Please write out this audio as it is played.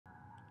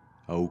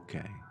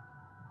Okay.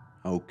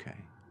 Okay.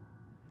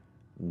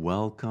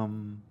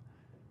 Welcome,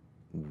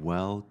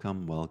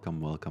 welcome,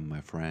 my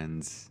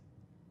friends,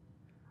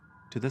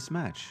 to this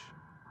match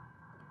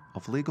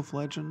of League of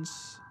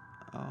Legends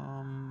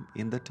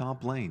in the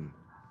top lane,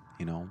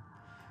 you know,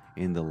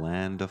 in the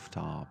land of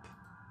top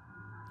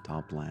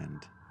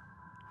land.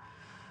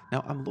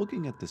 Now, I'm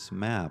looking at this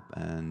map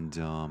and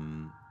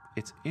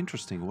it's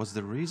interesting. Was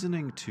the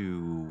reasoning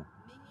to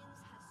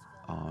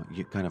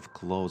you kind of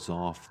close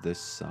off this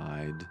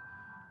side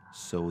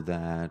so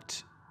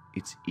that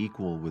it's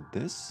equal with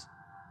this?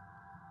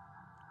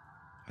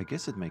 I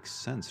guess it makes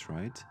sense,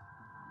 right?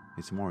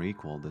 It's more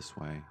equal this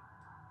way.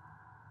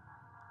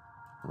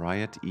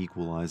 Riot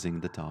equalizing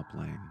the top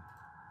lane.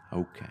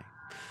 Okay.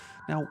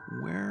 Now,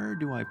 where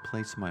do I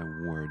place my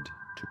ward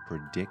to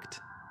predict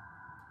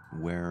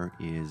where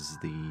is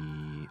the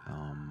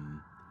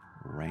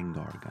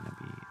Rengar gonna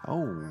be?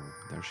 Oh,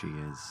 there she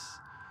is.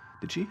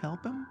 Did she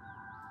help him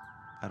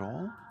at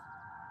all?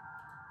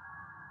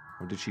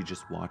 Or did she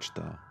just watch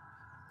the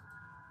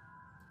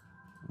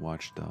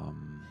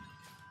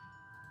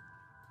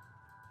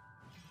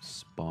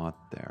spot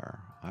there?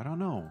 I don't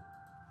know.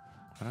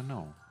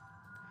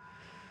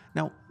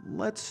 Now,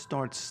 let's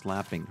start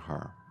slapping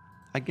her.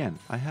 Again,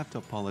 I have to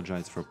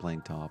apologize for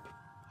playing top.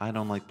 I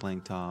don't like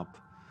playing top.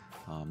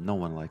 No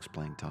one likes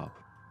playing top.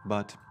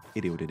 But,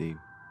 idioty.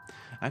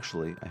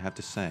 Actually, I have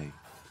to say,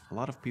 a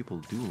lot of people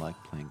do like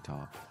playing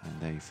top,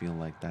 and they feel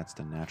like that's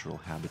the natural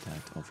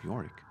habitat of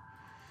Yorick.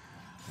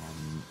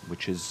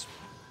 Which is...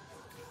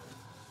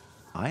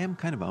 I am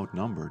kind of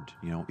outnumbered.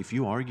 You know, if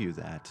you argue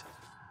that,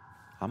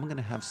 I'm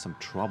gonna have some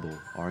trouble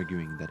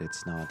arguing that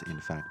it's not in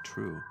fact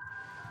true.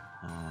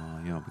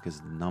 You know, because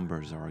the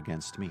numbers are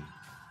against me,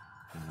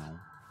 you know.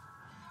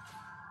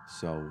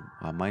 So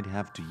I might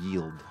have to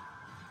yield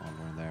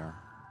over there.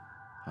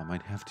 I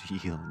might have to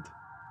yield.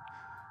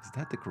 Is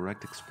that the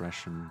correct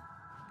expression?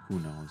 Who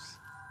knows?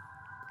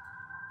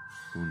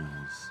 Who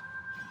knows?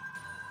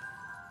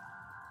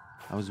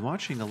 I was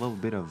watching a little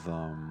bit of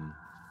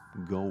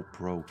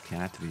GoPro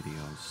cat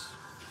videos,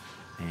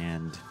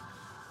 and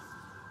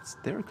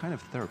they're kind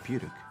of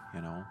therapeutic,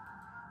 you know.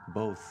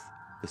 Both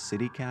the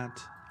city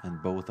cat and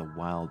both a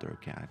wilder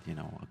cat, you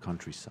know, a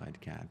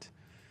countryside cat.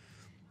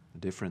 The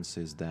difference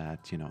is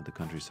that, you know, the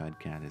countryside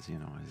cat is, you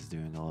know, is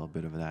doing a little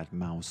bit of that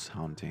mouse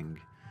hunting,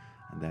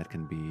 and that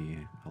can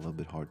be a little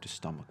bit hard to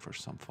stomach for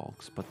some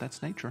folks, but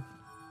that's nature.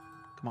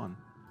 Come on.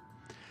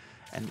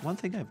 And one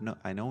thing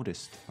I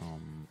noticed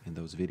in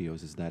those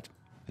videos is that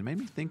it made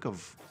me think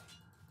of,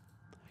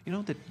 you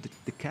know,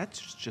 the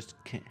cat's just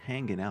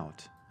hanging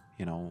out,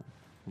 you know,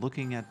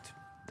 looking at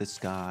the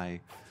sky,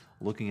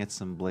 looking at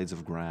some blades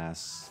of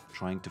grass,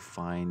 trying to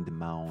find the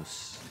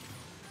mice.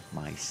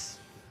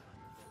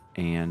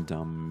 And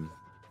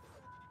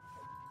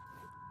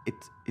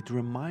it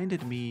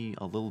reminded me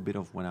a little bit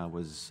of when I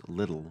was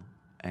little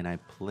and I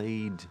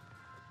played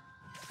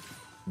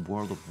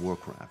World of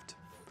Warcraft.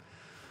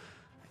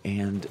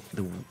 And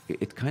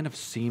it kind of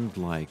seemed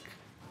like...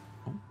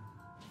 Oh,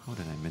 how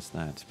did I miss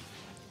that?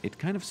 It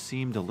kind of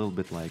seemed a little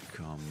bit like...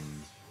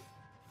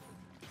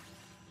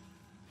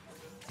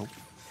 Oh.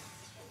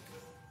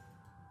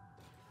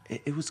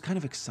 It was kind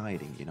of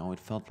exciting, you know.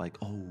 It felt like,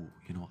 oh,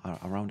 you know,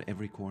 around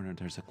every corner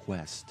there's a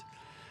quest.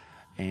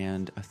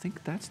 And I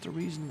think that's the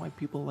reason why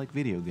people like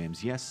video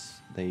games.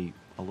 Yes, they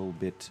a little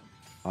bit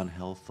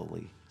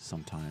unhealthily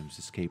sometimes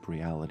escape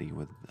reality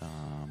with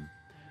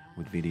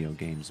video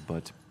games,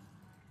 but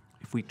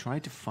if we try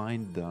to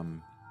find the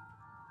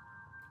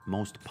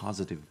most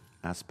positive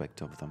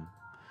aspect of them,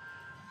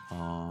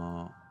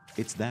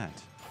 it's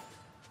that.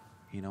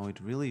 You know, it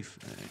really,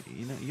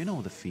 you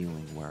know the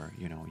feeling where,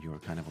 you know, you're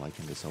kind of like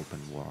in this open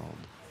world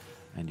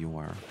and you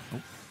are,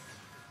 oh,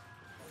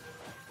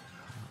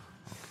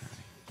 okay,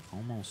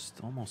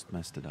 almost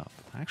messed it up.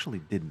 I actually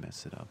did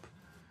mess it up.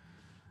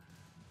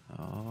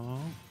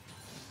 Oh,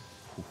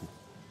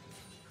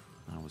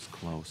 that was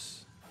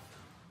close.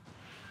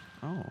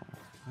 Oh,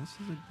 this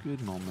is a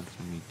good moment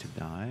for me to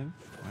dive,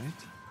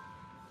 right?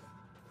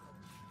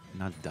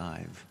 Not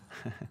dive.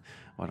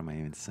 What am I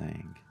even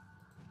saying?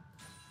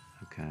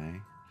 Okay,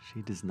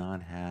 she does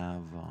not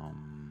have,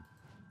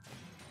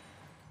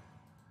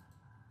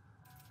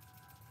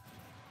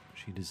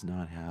 she does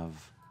not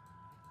have,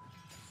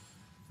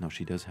 no,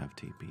 she does have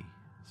TP,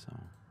 so,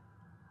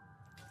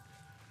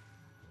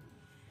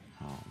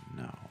 oh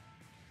no,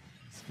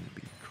 it's gonna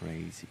be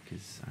crazy,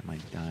 because I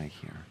might die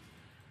here.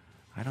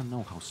 I don't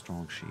know how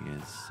strong she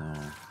is, so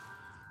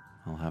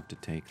I'll have to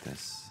take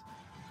this.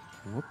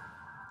 Whoop.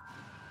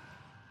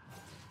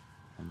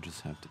 I'll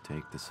just have to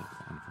take this,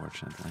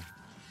 unfortunately.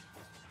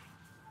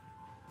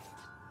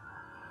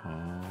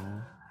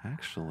 Oh,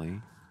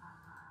 actually,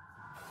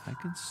 I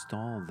can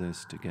stall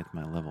this to get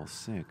my level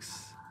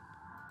 6.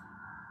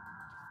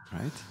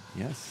 Right?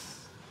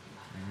 Yes.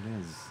 There it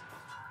is.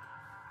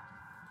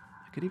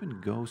 I could even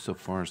go so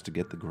far as to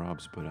get the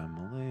grubs, but I'm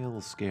a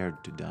little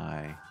scared to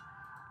die.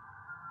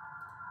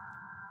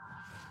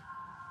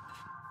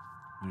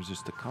 There's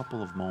just a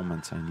couple of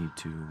moments I need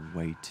to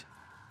wait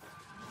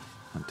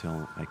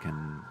until I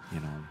can,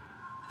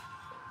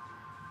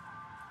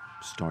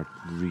 start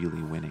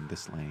really winning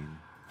this lane.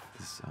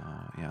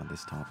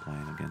 This top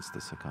lane against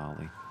this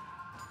Akali.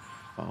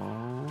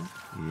 Oh,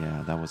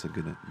 yeah, that was a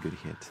good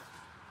hit.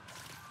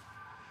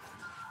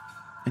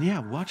 And yeah,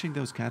 watching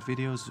those cat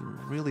videos,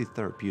 really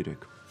therapeutic.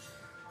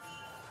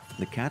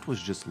 The cat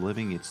was just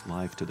living its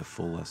life to the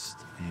fullest.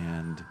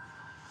 And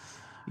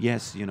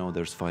yes,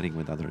 there's fighting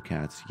with other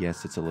cats.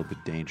 Yes, it's a little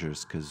bit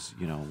dangerous because,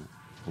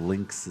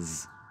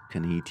 lynxes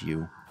can eat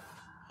you.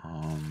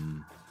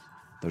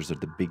 Those are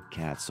the big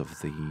cats of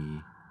the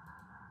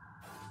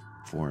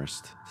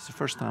forest. It's the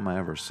first time I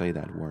ever say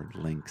that word,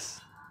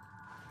 lynx.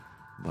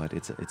 But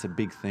it's a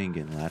big thing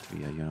in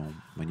Latvia,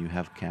 when you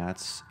have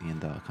cats in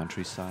the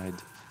countryside,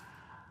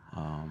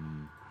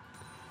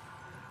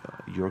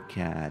 your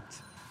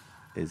cat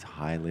is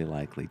highly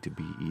likely to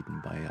be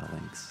eaten by a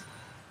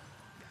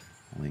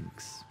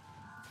lynx.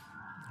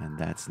 And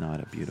that's not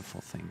a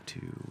beautiful thing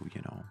to,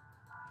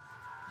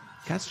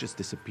 Cats just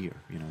disappear,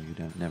 you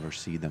don't never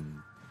see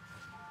them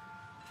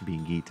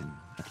being eaten,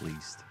 at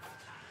least.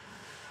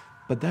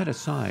 But that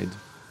aside,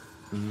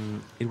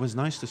 it was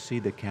nice to see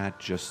the cat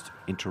just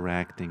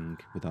interacting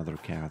with other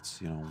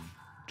cats,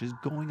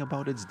 just going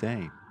about its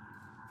day.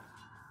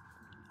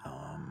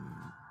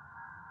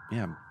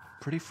 Yeah,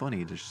 pretty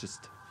funny.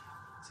 It's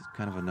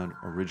kind of an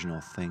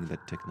original thing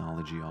that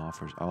technology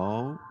offers.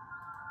 Oh,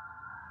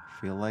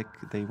 I feel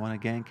like they want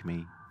to gank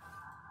me.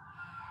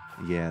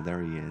 Yeah,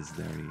 there he is.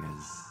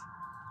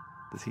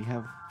 Does he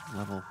have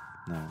level?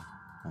 No,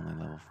 only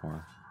level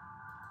 4.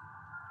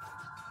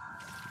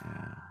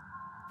 Yeah.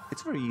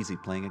 It's very easy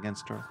playing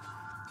against her.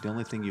 The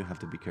only thing you have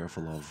to be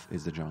careful of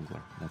is the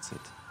jungler. That's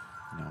it.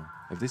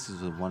 If this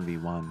is a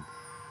 1v1,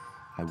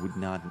 I would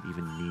not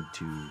even need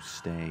to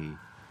stay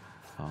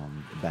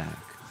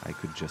back. I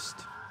could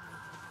just...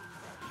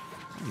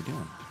 What are you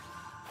doing?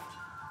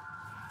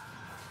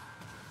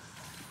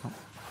 Oh.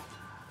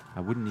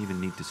 I wouldn't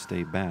even need to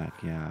stay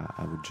back. Yeah,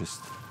 I would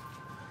just...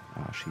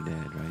 Oh, she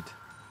did, right?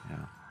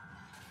 Yeah.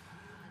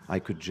 I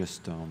could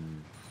just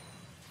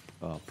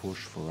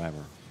push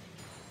forever.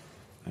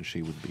 And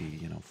she would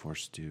be,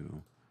 forced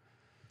to,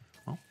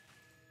 well,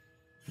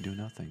 do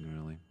nothing,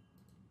 really.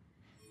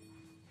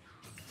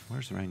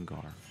 Where's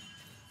Rengar?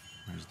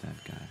 Where's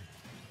that guy?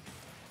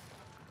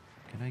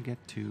 Can I get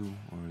to,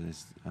 or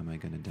am I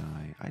gonna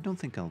die? I don't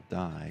think I'll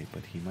die,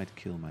 but he might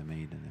kill my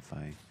maiden if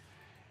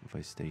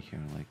I stay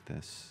here like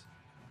this.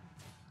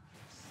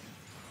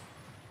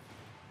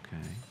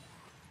 Okay.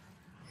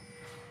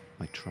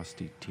 My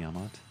trusty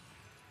Tiamat.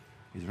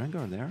 Is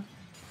Rengar there?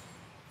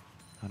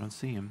 I don't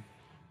see him.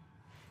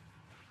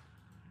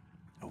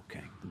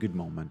 Okay, good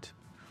moment.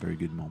 Very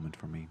good moment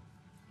for me.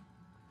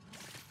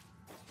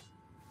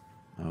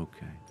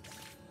 Okay.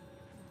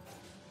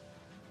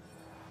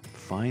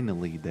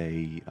 Finally,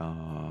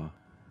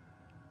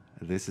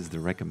 this is the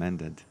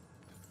recommended.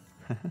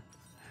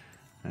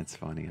 That's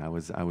funny. I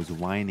was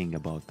whining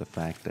about the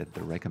fact that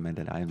the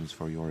recommended items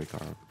for Yorick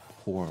are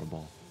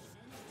horrible.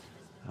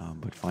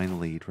 But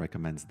finally, it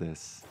recommends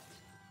this.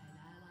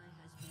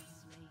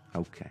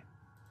 Okay.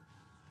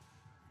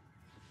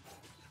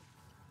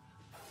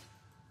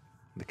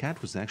 The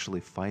cat was actually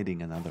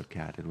fighting another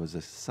cat. It was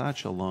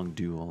such a long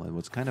duel. It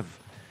was kind of,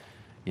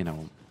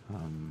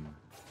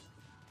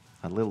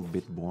 a little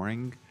bit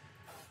boring,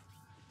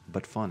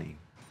 but funny.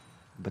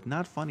 But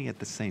not funny at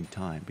the same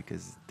time,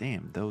 because,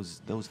 damn,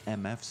 those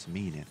MFs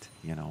mean it,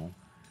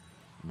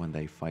 when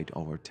they fight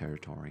over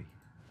territory.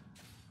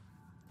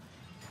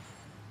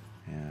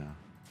 Yeah.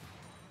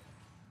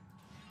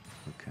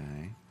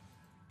 Okay.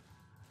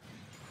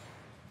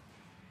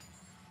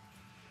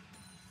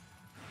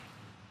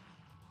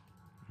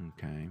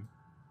 Okay.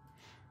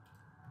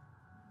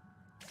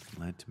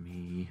 Let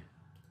me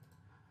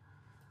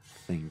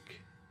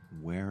think.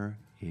 Where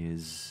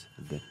is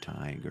the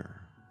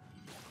tiger?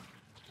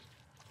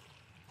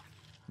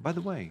 By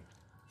the way,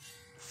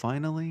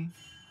 finally,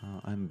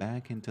 I'm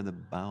back into the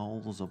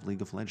bowels of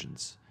League of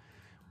Legends,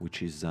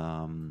 which is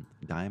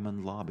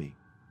Diamond Lobby.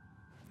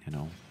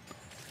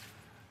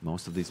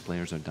 Most of these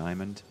players are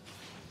Diamond.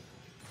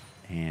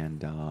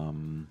 And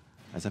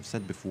as I've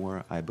said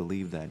before, I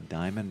believe that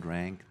Diamond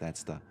rank,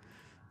 that's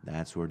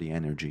where the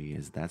energy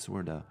is. That's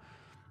where the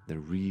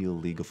real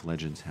League of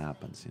Legends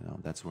happens,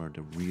 That's where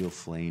the real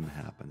flame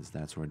happens.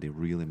 That's where the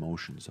real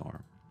emotions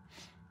are.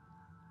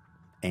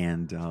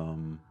 And,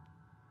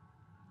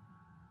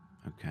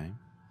 okay,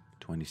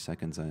 20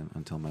 seconds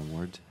until my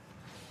word.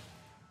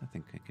 I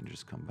think I can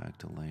just come back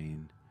to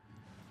lane,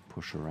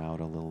 push her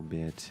out a little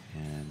bit,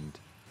 and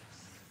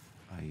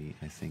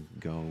I think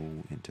go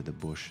into the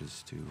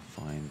bushes to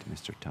find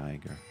Mr.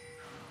 Tiger.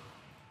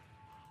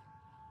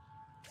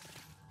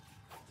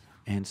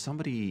 And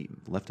somebody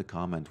left a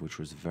comment which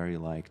was very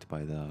liked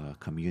by the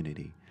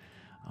community,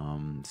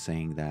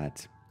 saying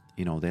that,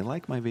 they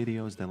like my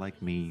videos, they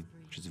like me,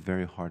 which is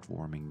very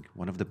heartwarming.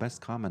 One of the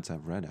best comments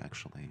I've read,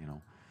 actually,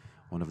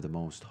 one of the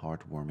most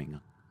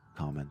heartwarming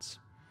comments.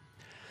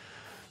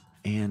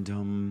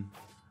 And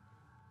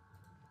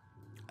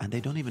And they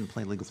don't even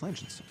play League of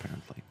Legends,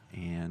 apparently.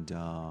 And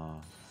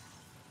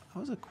that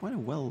was a quite a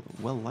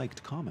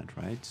well-liked comment,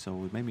 right?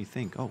 So it made me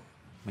think, oh,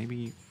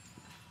 maybe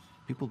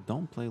people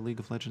don't play League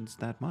of Legends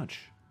that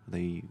much.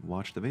 They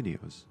watch the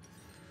videos.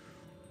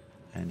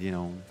 And, you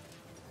know,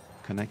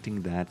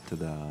 connecting that to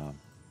the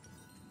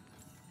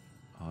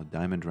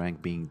Diamond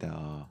rank being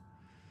the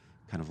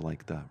kind of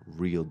like the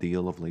real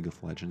deal of League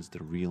of Legends,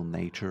 the real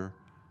nature,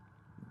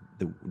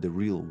 the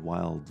real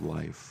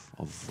wildlife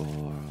of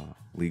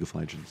League of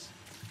Legends.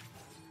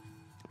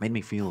 Made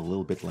me feel a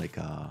little bit like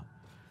a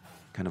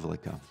kind of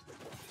like a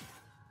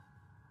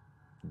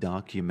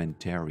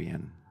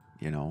documentarian,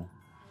 you know.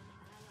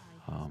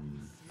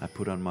 I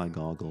put on my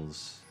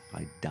goggles,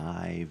 I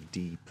dive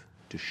deep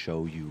to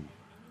show you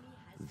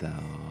the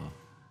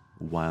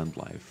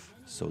wildlife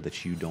so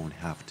that you don't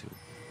have to,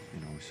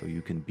 you know, so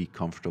you can be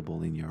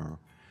comfortable in your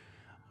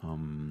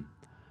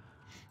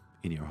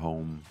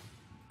home,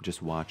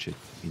 just watch it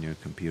in your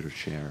computer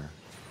chair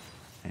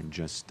and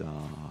just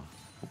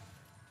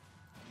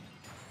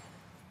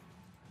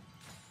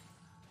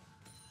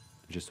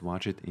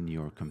watch it in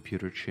your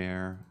computer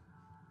chair.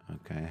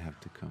 Okay, I have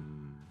to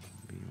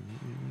be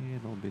a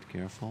little bit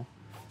careful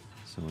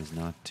so as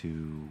not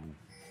to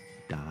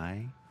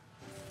die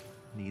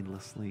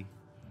needlessly.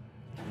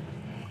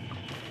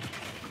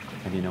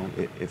 And you know,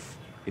 if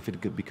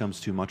it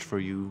becomes too much for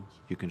you,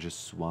 you can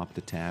just swap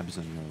the tabs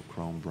on your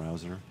Chrome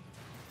browser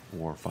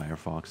or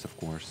Firefox, of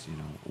course, you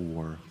know,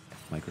 or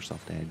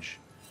Microsoft Edge,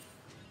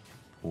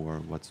 or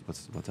what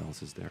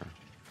else is there?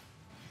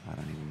 I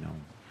don't even know.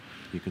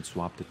 You can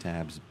swap the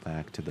tabs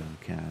back to the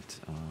cat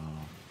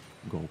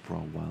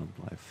GoPro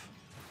wildlife.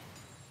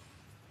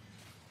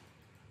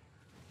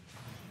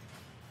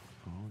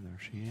 Oh, there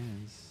she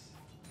is.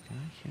 Can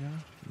I hear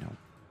her? No.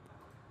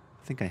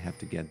 I think I have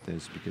to get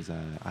this because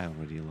I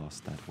already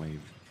lost that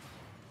wave.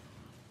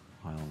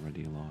 I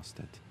already lost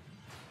it.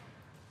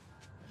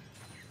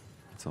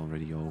 It's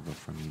already over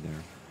for me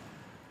there.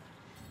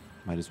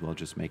 Might as well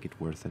just make it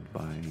worth it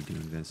by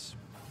doing this.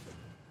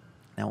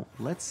 Now,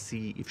 let's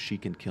see if she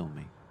can kill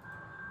me.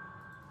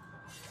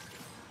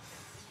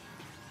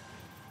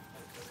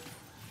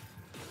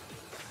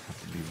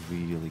 Have to be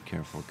really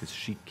careful because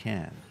she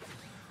can.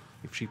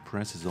 If she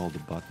presses all the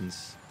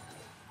buttons,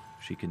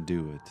 she can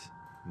do it.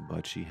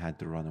 But she had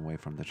to run away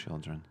from the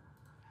children.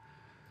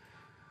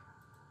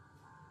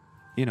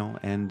 You know,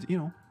 and, you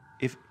know,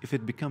 if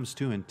it becomes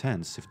too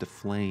intense, if the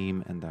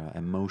flame and the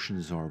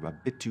emotions are a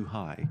bit too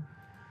high,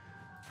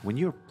 when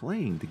you're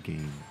playing the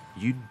game,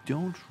 you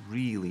don't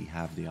really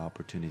have the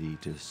opportunity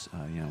to,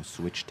 you know,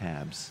 switch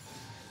tabs.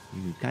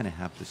 You kind of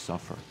have to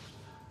suffer.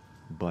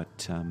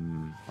 But,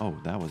 oh,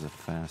 that was a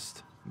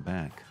fast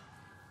back.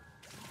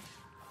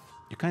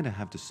 You kind of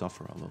have to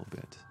suffer a little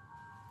bit.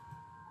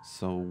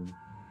 So,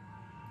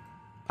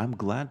 I'm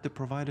glad to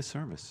provide a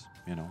service,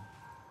 you know.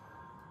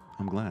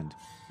 I'm glad.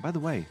 By the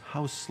way,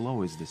 how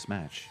slow is this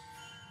match?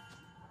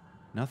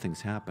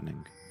 Nothing's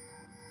happening.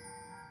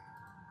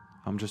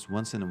 I'm just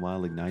once in a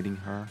while igniting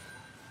her.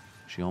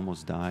 She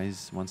almost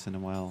dies once in a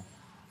while.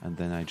 And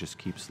then I just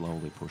keep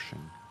slowly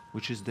pushing.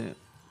 Which is the,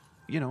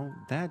 you know,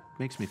 that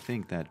makes me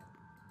think that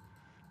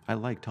I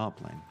like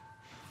top lane.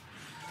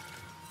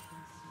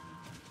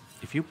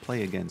 If you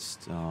play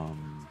against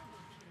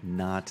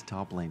not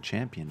top lane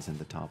champions in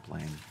the top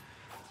lane,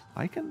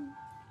 I can,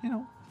 you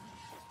know,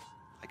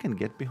 I can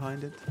get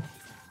behind it.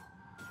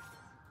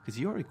 Because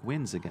Yorick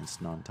wins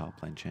against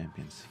non-top lane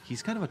champions.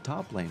 He's kind of a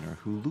top laner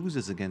who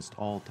loses against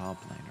all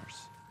top laners,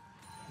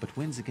 but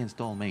wins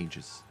against all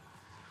mages.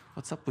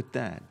 What's up with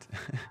that?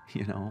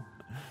 You know?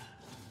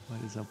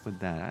 What is up with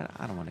that?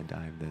 I don't want to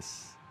dive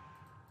this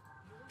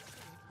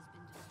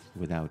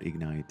without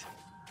Ignite.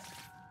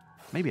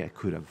 Maybe I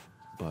could have,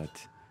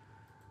 but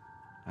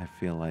I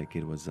feel like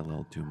it was a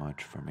little too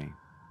much for me.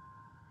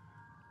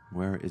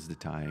 Where is the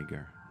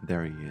tiger?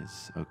 There he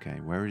is. Okay,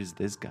 where is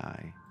this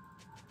guy?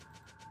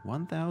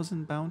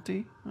 1,000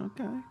 bounty?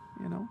 Okay,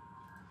 you know.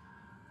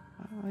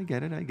 I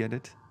get it, I get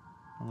it.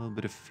 A little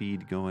bit of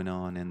feed going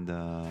on in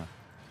the...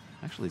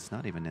 Actually, it's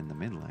not even in the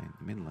mid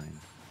lane.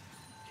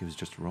 He was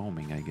just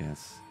roaming, I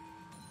guess.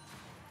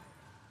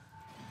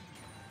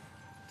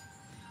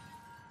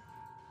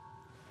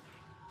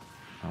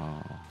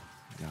 Oh,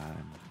 got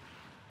him.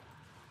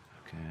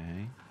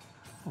 Okay.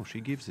 Oh, she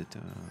gives it to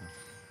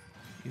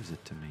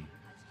me.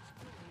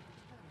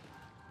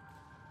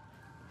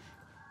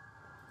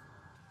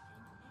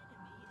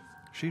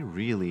 She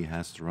really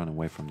has to run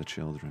away from the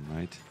children,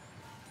 right?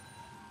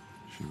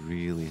 She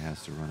really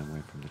has to run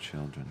away from the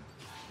children.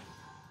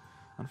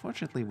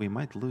 Unfortunately, we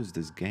might lose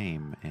this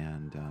game,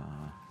 and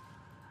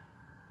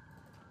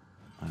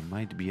I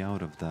might be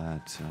out of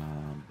that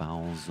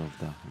bowels of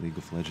the League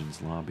of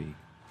Legends lobby.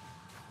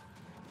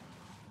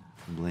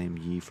 Blame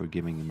Yi for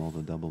giving him all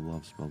the double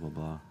buffs, blah blah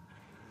blah.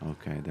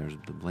 Okay, there's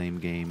the blame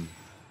game.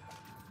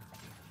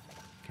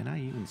 Can I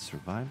even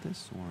survive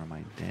this, or am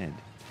I dead?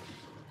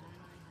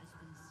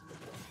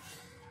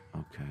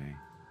 Okay.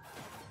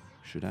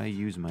 Should I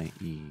use my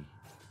E?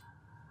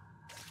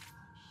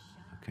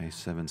 Okay,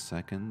 7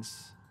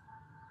 seconds.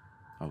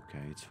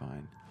 Okay, it's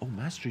fine. Oh,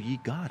 Master Yi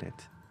got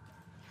it.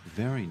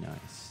 Very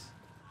nice.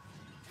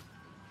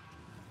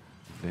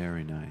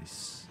 Very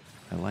nice.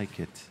 I like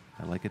it.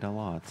 I like it a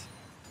lot.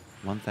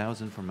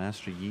 1,000 for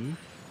Master Yi.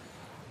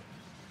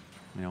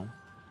 You know,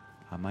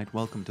 I might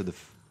welcome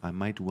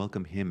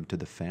him to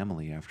the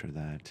family after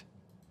that.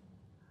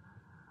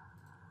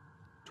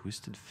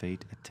 Twisted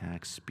Fate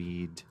attack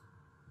speed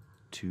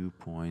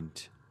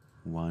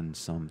 2.1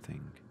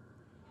 something.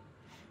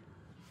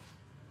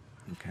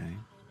 Okay.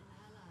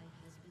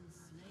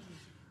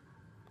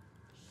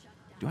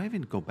 Do I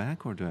even go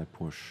back or do I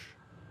push?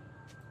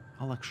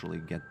 I'll actually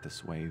get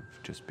this wave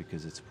just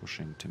because it's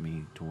pushing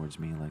towards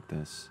me like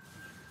this.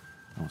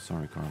 Oh,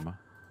 sorry, Karma.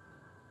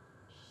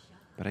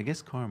 But I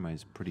guess Karma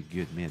is pretty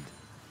good mid,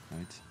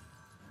 right?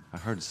 I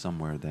heard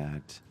somewhere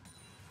that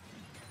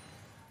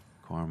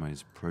Karma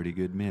is pretty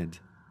good mid.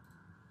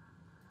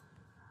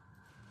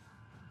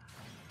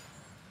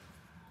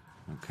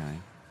 Okay.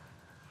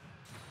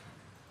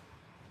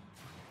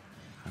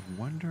 I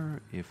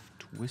wonder if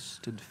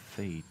Twisted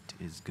Fate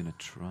is gonna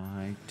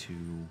try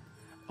to...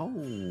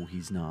 Oh,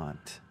 he's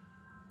not.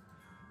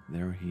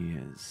 There he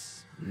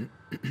is.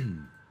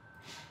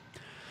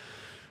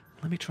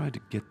 Let me try to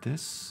get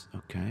this.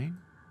 Okay.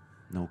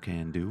 No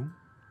can do.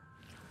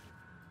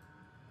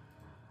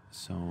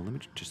 So let me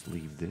just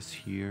leave this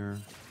here.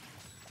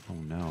 Oh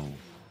no.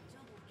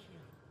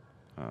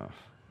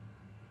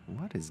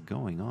 What is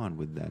going on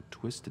with that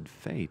Twisted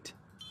Fate?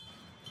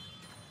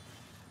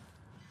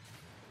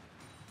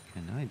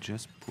 Can I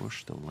just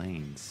push the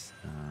lanes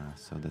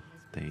so that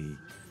they...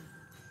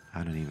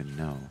 I don't even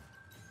know.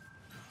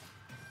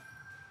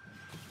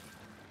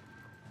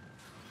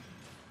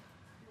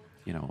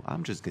 You know,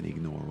 I'm just gonna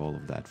ignore all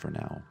of that for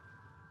now.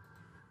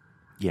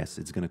 Yes,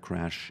 it's gonna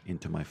crash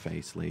into my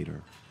face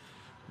later.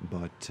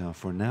 But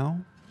for now,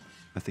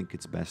 I think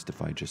it's best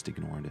if I just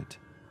ignored it.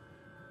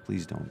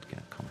 Please don't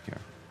come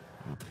here.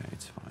 Okay,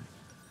 it's fine.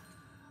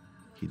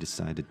 He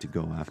decided to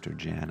go after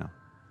Janna.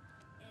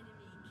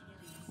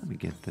 Let me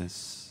get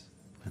this,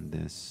 and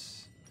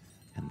this,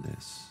 and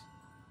this.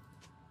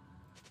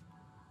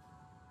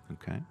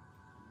 Okay.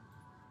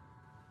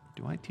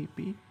 Do I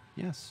TP?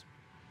 Yes.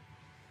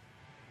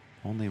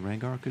 Only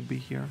Rengar could be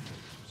here,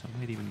 so I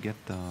might even get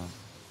the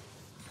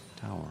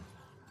tower.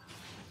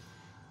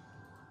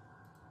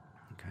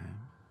 Okay.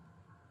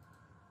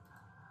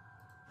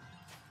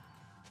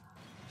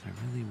 I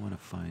really want to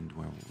find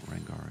where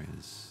Rengar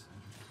is.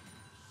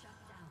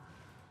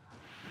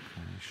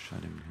 Okay,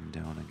 shut him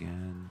down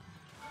again.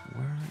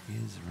 Where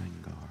is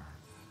Rengar?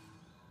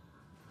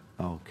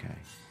 Okay.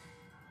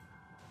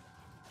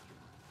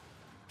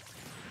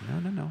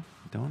 No.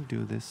 Don't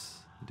do this.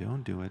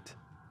 Don't do it.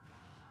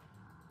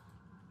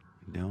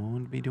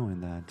 Don't be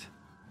doing that.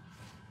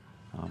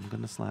 I'm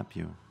gonna slap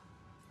you.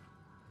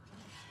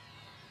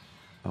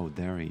 Oh,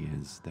 there he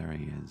is. There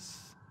he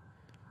is.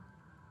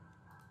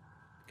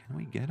 Can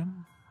we get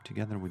him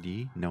together with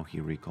Yi? No, he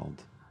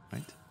recalled,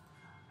 right?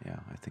 Yeah,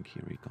 I think he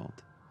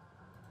recalled.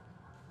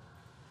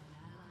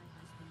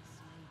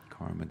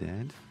 Karma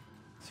dead.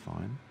 It's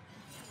fine.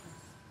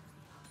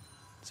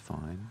 It's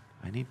fine.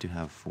 I need to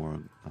have 4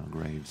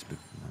 graves, but,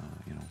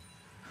 you know,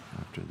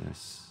 after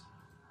this.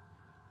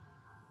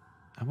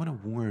 I want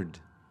to ward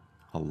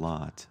a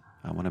lot.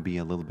 I want to be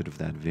a little bit of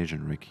that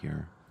vision Rick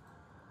here.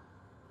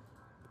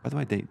 By the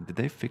way, did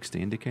they fix the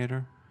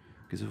indicator?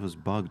 Because it was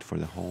bugged for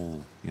the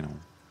whole, you know,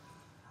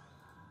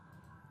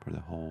 for the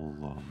whole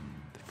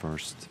the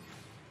first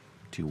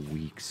 2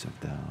 weeks of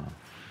the...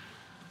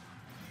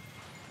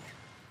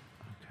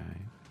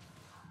 Okay.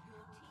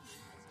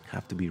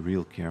 Have to be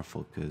real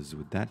careful, because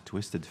with that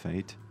Twisted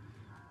Fate,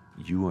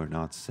 you are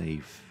not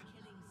safe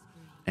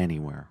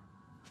anywhere,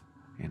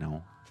 you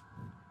know?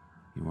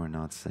 You are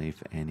not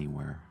safe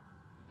anywhere.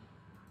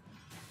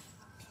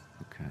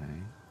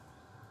 Okay.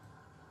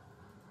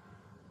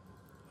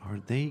 Are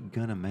they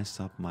gonna mess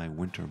up my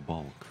winter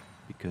bulk?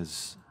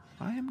 Because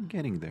I am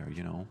getting there,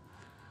 you know?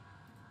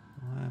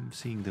 I'm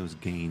seeing those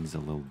gains a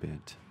little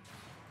bit.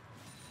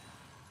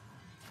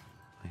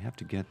 I have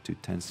to get to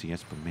 10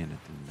 CS per minute,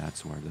 and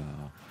that's where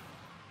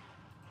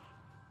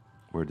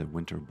the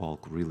winter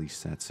bulk really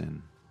sets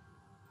in.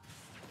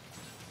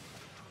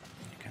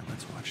 Okay,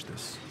 let's watch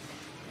this.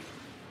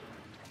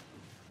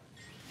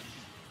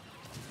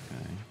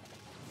 Okay.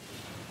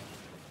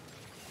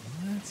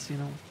 That's, you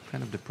know,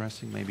 kind of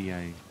depressing. Maybe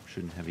I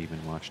shouldn't have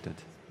even watched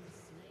it.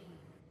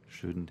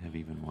 Shouldn't have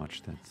even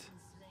watched it.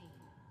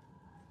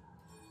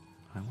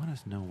 I want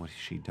to know what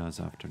she does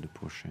after the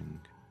pushing.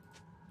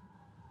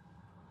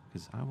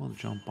 Because I will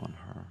jump on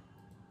her.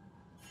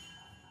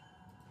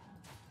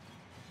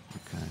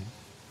 Okay.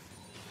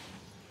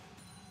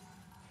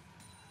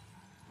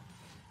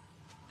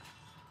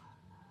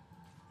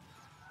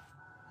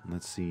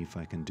 Let's see if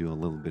I can do a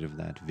little bit of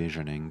that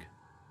visioning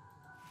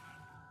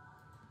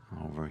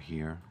over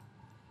here.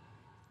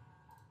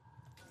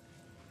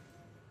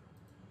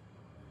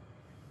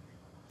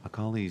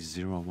 Akali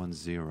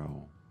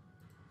 010.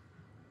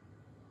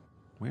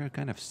 We are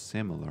kind of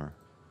similar,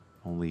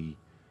 only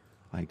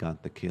I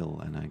got the kill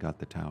and I got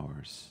the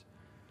towers.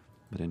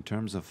 But in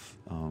terms of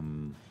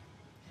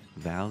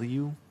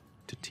value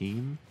to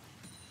team,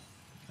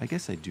 I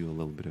guess I do a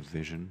little bit of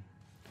vision.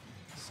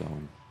 So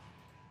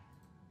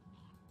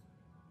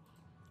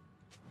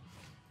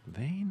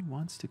Vayne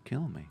wants to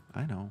kill me.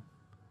 I know.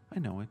 I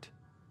know it.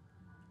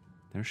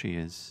 There she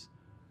is.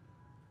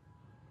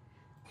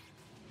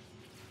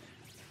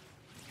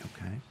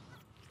 Okay.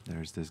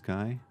 There's this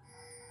guy.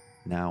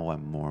 Now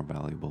I'm more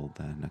valuable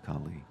than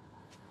Akali.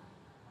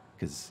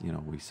 Because, you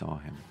know, we saw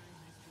him.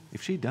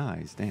 If she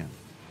dies, damn.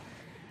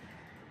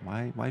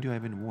 Why do I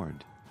have even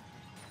ward?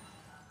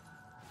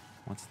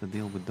 What's the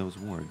deal with those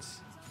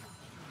wards?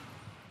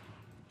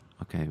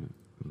 Okay,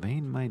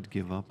 Vayne might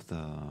give up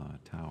the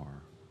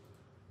tower.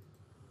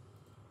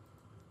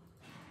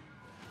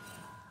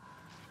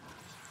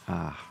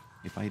 Ah,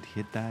 if I'd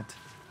hit that...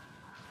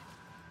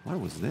 What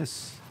was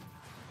this?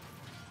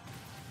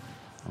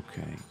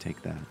 Okay,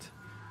 take that.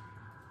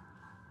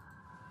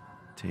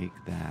 Take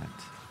that.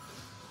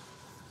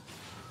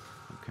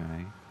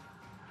 Okay.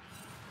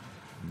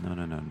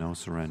 No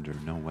surrender.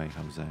 No way,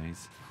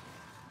 Jose's.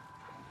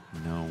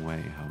 No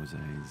way,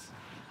 Jose's.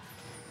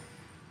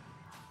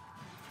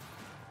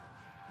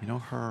 You know,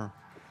 her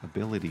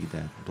ability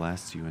that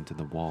blasts you into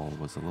the wall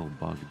was a little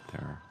bugged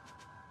there.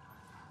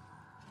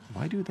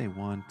 Why do they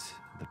want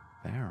the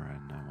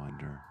Baron, I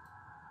wonder?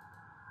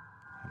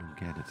 I don't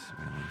get it,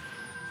 really.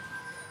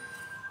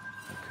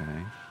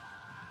 Okay.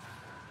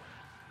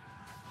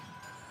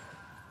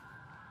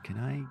 Can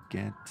I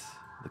get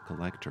the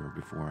Collector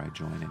before I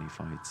join any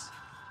fights?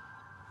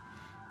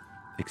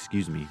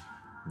 Excuse me,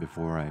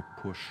 before I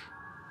push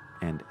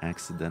and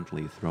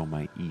accidentally throw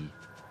my E.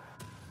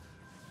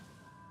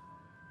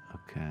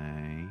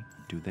 Okay.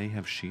 Do they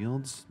have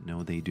shields?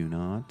 No, they do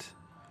not.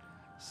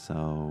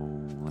 So,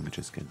 let me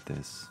just get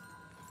this.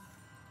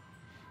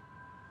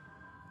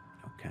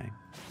 Okay.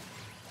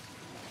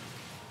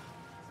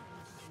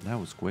 That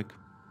was quick.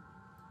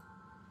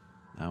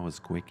 That was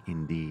quick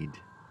indeed.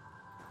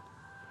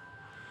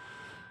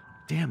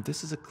 Damn,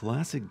 this is a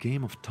classic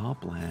game of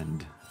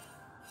topland.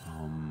 I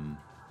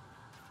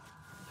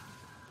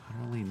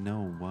don't really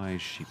know why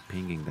is she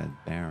pinging that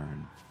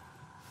Baron.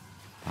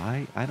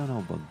 I don't know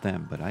about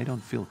them, but I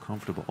don't feel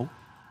comfortable. Oh,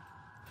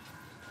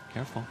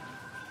 careful.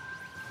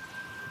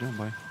 What are you doing,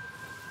 boy?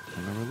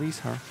 I'm gonna release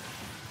her.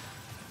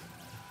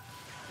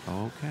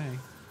 Okay,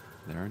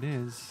 there it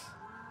is.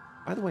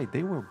 By the way,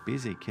 they were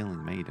busy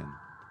killing Maiden,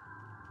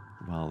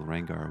 while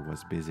Rengar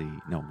was busy.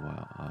 No,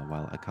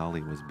 while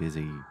Akali was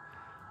busy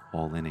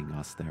all-inning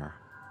us there.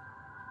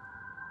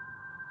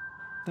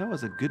 That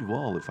was a good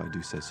wall, if I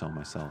do say so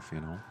myself, you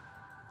know.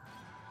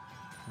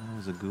 That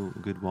was a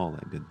good wall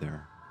I did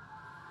there.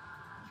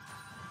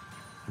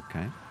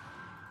 Okay.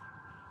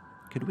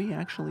 Could we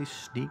actually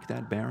sneak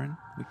that Baron?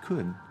 We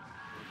could.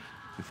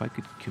 If I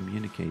could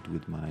communicate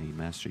with my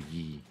Master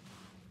Yi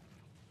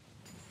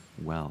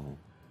well,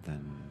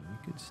 then we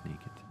could sneak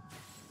it.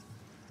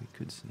 We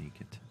could sneak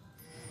it.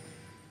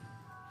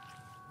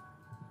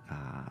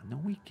 No,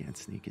 we can't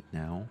sneak it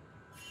now.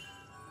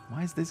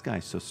 Why is this guy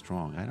so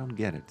strong? I don't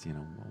get it, you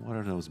know. What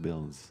are those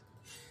builds?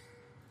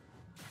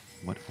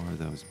 What are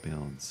those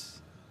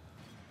builds?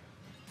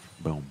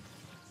 Boom.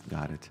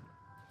 Got it.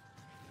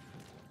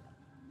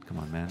 Come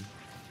on, man.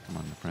 Come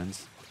on, my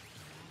friends.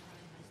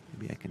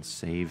 Maybe I can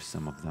save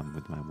some of them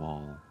with my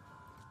wall.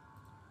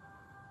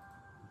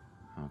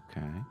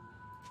 Okay.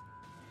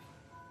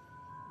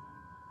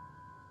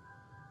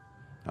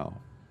 Oh.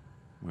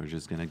 We're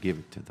just gonna give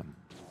it to them.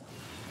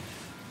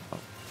 Oh.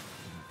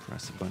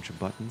 Press a bunch of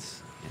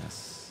buttons.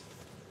 Yes.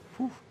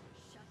 Whew.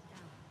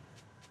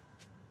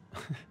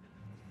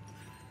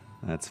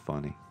 That's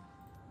funny.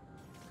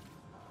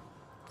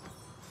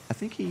 I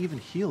think he even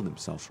healed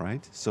himself,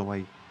 right? So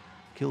I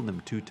killed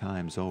him 2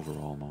 times over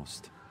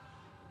almost.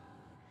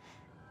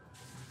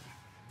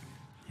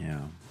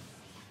 Yeah.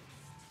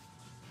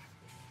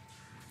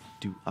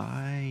 Do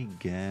I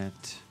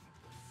get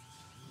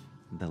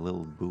the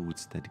little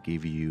boots that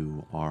give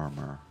you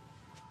armor?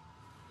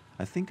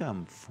 I think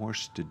I'm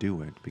forced to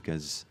do it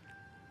because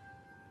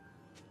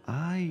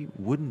I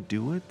wouldn't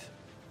do it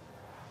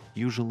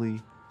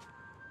usually,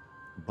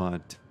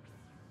 but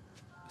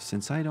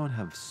since I don't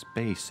have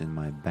space in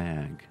my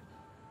bag,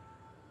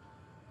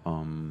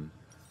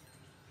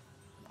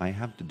 I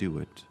have to do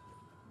it,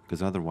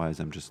 because otherwise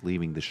I'm just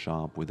leaving the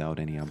shop without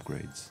any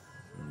upgrades.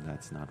 And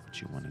that's not what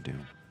you want to do.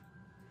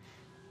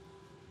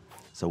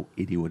 So,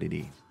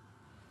 itty-witty.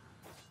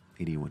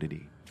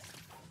 Itty-witty.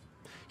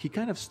 He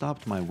kind of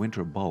stopped my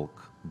winter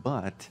bulk,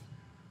 but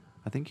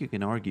I think you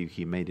can argue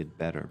he made it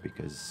better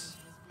because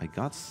I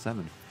got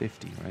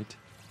 750, right?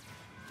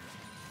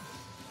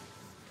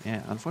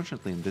 Yeah,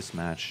 unfortunately in this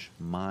match,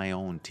 my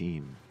own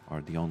team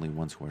are the only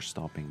ones who are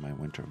stopping my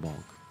winter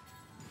bulk.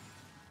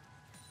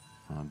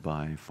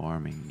 By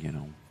farming, you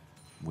know,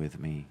 with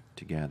me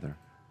together.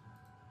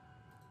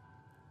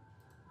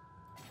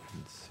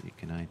 Let's see,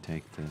 can I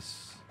take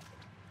this?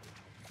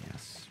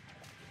 Yes.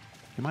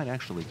 He might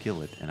actually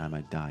kill it and I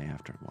might die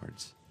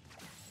afterwards.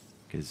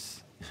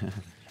 Because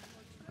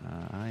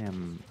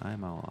I'm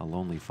a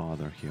lonely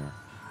father here.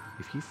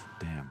 if he...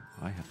 Damn,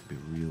 I have to be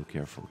real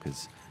careful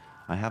because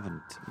I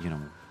haven't, you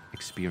know,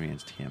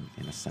 experienced him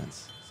in a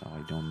sense. So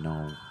I don't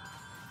know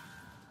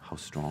how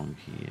strong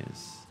he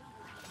is.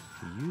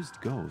 He used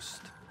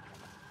Ghost.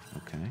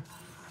 Okay.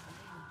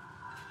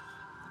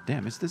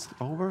 Damn, is this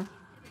over?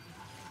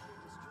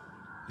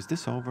 Is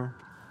this over?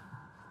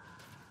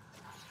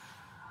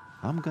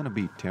 I'm gonna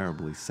be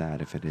terribly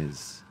sad if it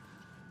is.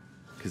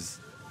 Because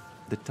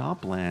the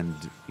top land,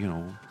 you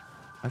know,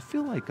 I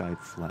feel like I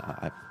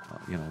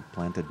you know,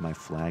 planted my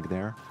flag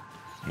there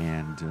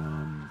and,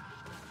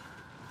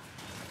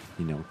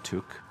 you know,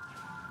 took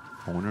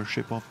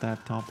ownership of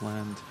that top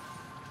land.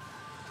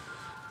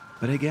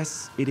 But I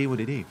guess it is what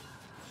it is.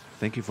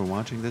 Thank you for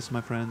watching this,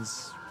 my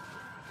friends,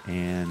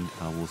 and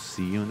I will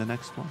see you in the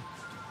next one.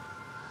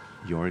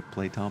 Yorick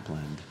play top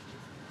land.